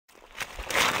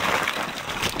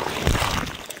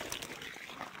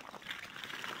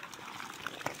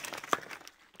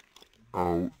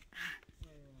Ouch.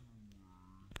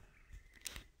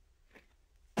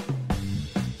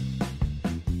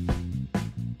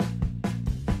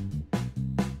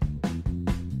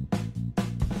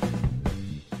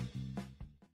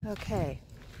 Okay,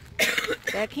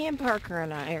 Becky and Parker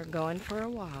and I are going for a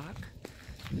walk.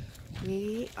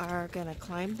 We are going to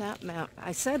climb that mountain.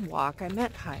 I said walk, I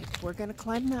meant hike. We're going to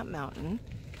climb that mountain.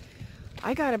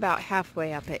 I got about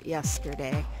halfway up it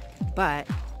yesterday, but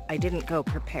I didn't go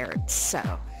prepared, so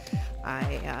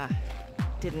I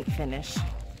didn't finish.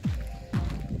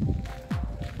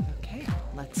 Okay,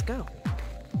 let's go.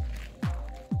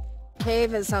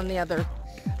 Cave is on the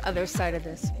other side of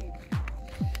this.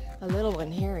 A little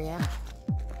one here, yeah.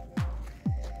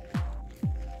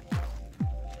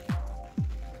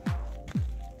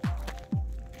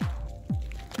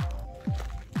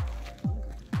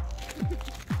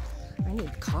 I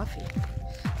need coffee.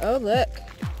 Oh, look.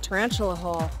 Tarantula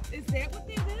hole. Is that what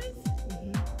that is?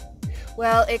 Mm-hmm.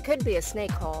 Well, it could be a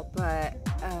snake hole, but,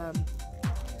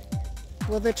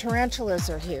 well, the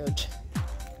tarantulas are huge.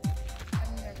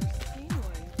 I've never seen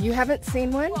one. You haven't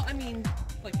seen one? Well, I mean,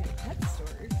 like in pet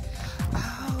stores.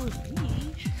 Oh,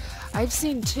 Me. I've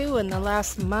seen 2 in the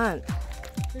last month.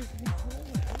 There's these whole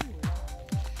ones.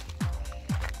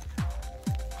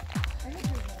 I know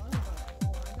there's one, but well,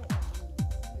 I don't know.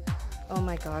 Oh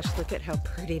my gosh, look at how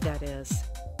pretty that is.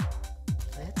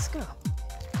 Let's go.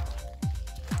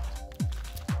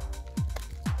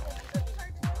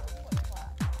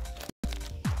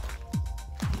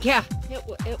 Yeah,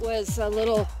 it was a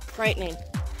little frightening.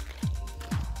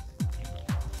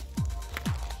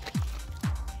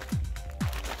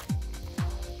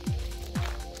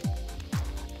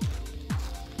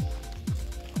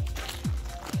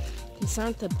 These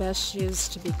aren't the best shoes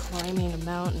to be climbing a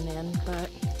mountain in, but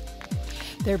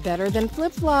they're better than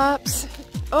flip-flops.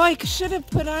 Oh, I should have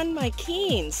put on my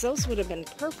Keens. Those would have been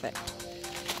perfect.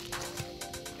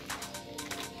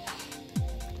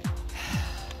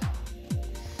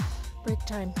 Break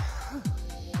time.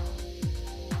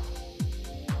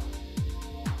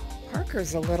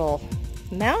 Parker's a little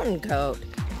mountain goat.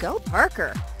 Go,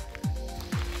 Parker.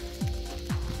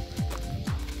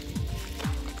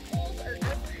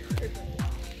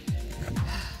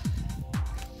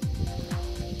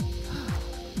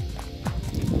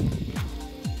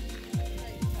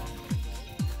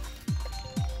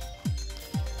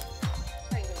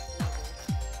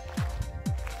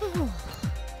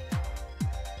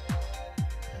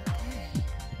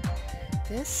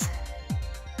 This,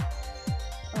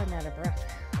 oh, I'm out of breath.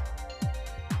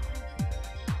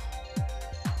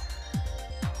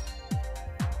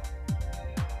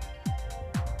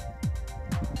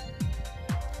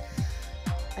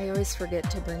 I always forget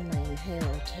to bring my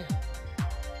inhaler too.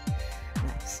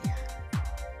 Nice, yeah.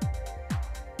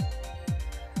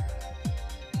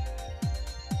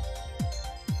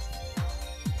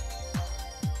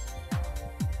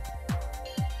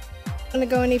 I'm gonna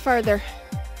go any farther.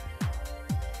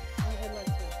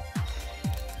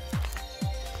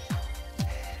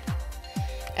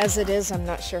 As it is, I'm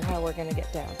not sure how we're going to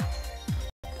get down.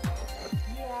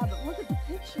 Yeah, but look at the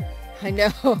picture. I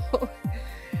know.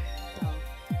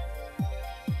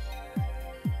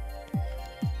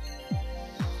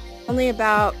 Only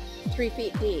about 3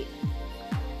 feet deep.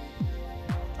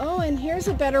 Oh, and here's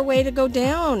a better way to go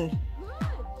down. Good.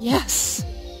 Yes.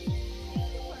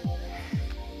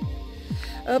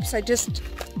 Oops, I just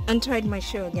untied my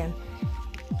shoe again.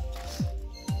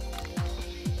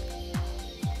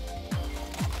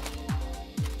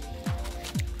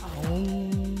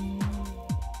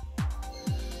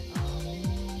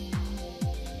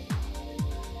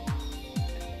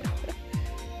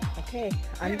 Okay,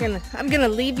 I'm gonna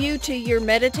leave you to your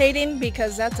meditating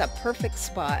because that's a perfect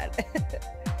spot.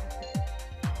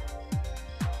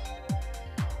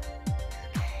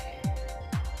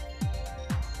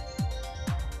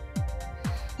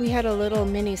 We had a little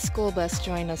mini school bus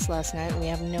join us last night. We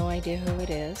have no idea who it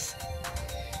is.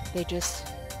 They just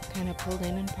kind of pulled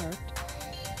in and parked,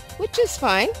 which is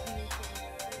fine.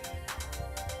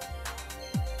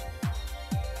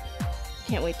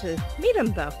 Can't wait to meet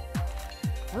them though.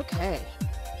 Okay,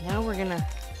 now we're gonna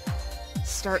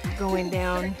start going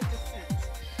down.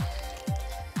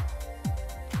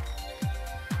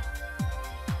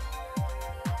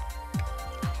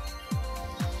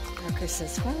 Parker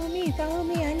says, follow me,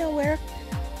 I know where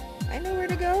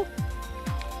to go.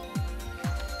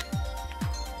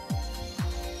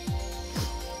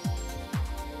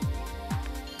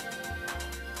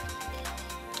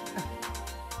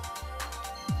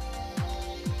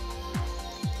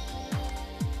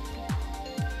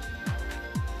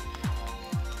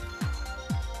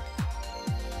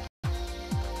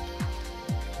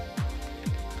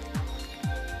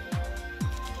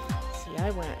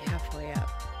 went halfway up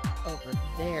over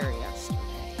there yesterday.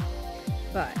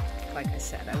 But, like I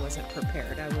said, I wasn't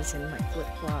prepared. I was in my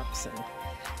flip-flops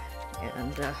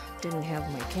and didn't have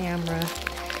my camera.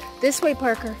 This way,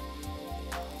 Parker.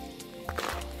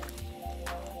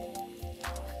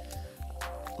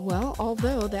 Well,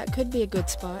 although that could be a good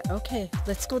spot. Okay,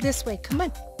 let's go this way. Come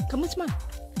on. Come with Mom.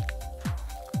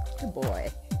 Good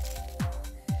boy.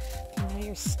 Now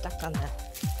you're stuck on the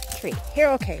tree. Here,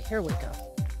 okay, here we go.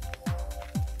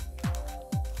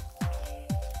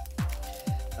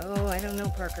 Oh, I don't know,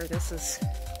 Parker. This is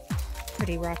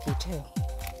pretty rocky, too.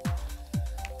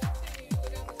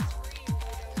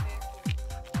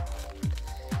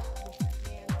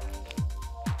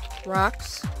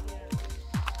 Rocks?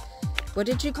 What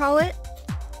did you call it?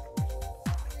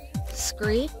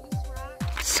 Scree?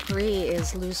 Scree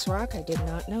is loose rock. I did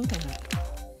not know that.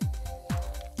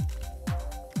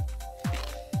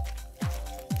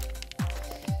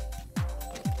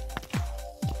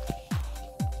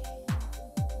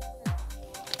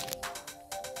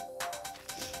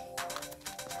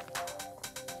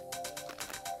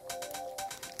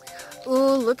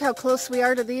 Ooh, look how close we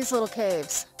are to these little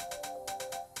caves.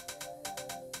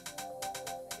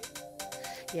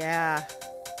 Yeah.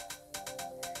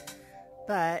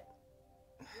 But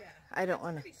I don't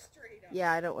want to.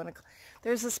 Yeah, I don't want to.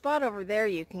 There's a spot over there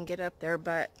you can get up there,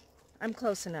 but I'm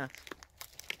close enough.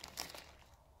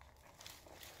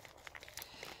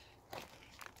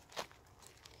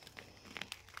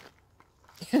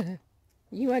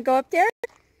 You want to go up there?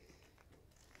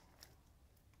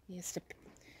 He has to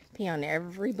pee on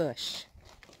every bush.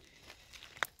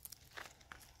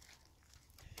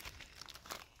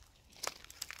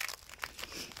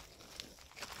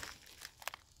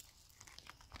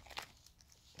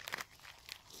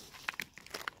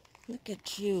 Look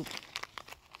at you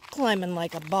climbing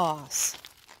like a boss.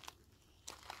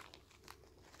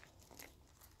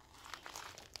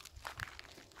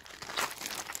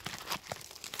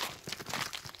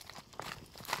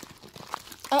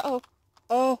 Uh-oh.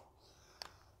 Oh.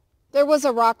 There was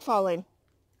a rock falling.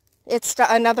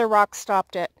 Another rock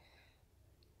stopped it.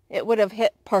 It would have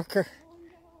hit Parker.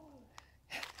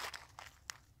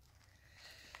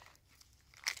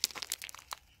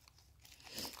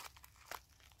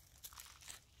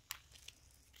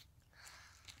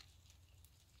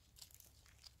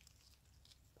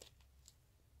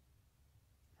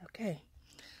 Okay,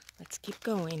 let's keep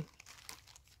going.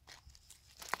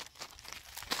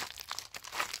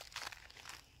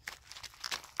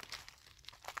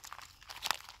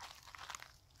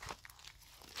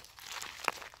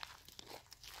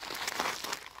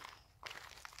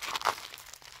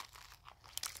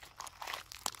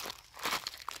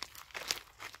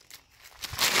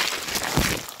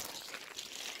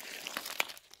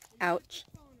 Ouch.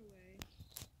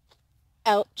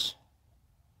 Ouch.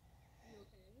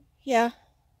 Yeah,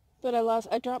 but I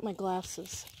dropped my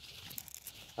glasses.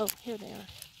 Oh, here they are.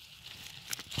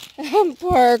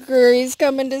 Parker, he's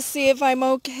coming to see if I'm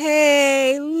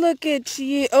okay. Look at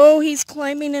you. Oh, he's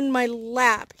climbing in my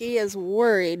lap. He is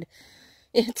worried.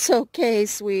 It's okay,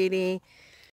 sweetie.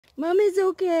 Mom is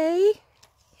okay.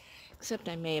 Except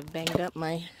I may have banged up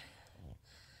my...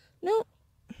 Nope.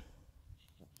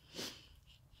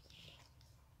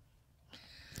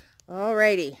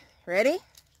 Alrighty. Ready?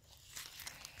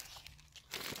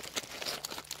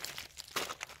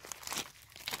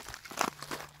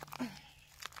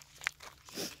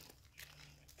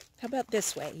 How about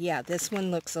this way? Yeah, this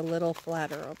one looks a little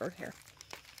flatter over here.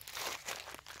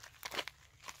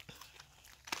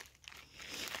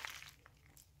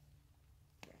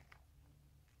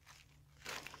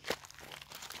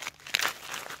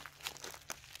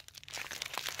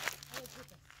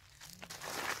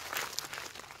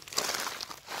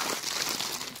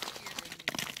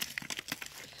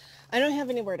 I don't have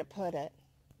anywhere to put it.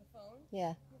 The phone?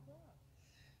 Yeah.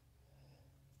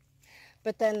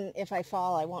 But then if I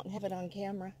fall, I won't have it on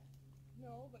camera.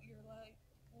 No, but you're like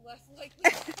less likely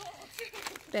to fall.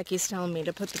 Becky's telling me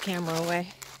to put the camera away.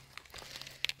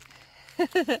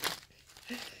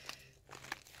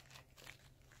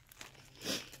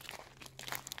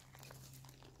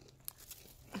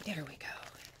 There we go.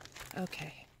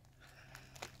 Okay.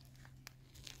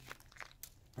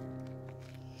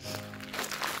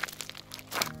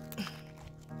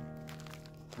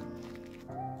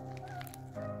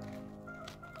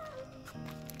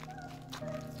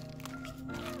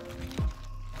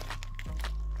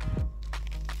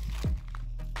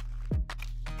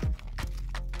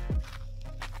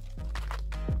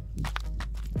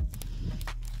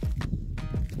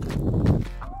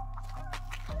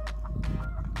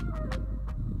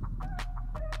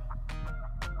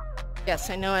 Yes,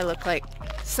 I know I look like...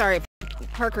 Sorry,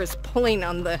 Parker's pulling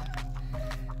on the...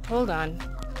 Hold on.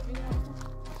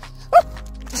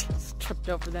 Just tripped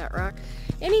over that rock.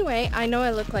 Anyway, I know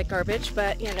I look like garbage,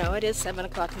 but you know, it is 7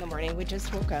 o'clock in the morning. We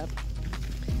just woke up.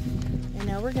 And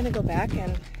now we're gonna go back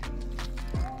and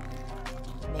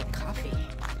make coffee.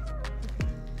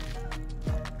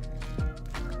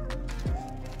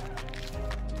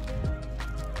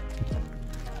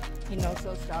 He knows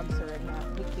those dogs are in that.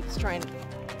 He keeps trying.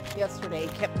 Yesterday,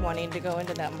 he kept wanting to go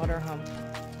into that motorhome.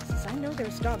 He says, I know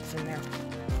there's dogs in there.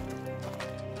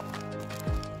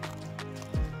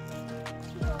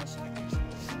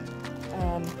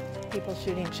 People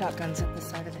shooting shotguns at the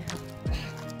side of the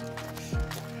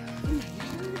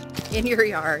hill. In your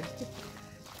yard.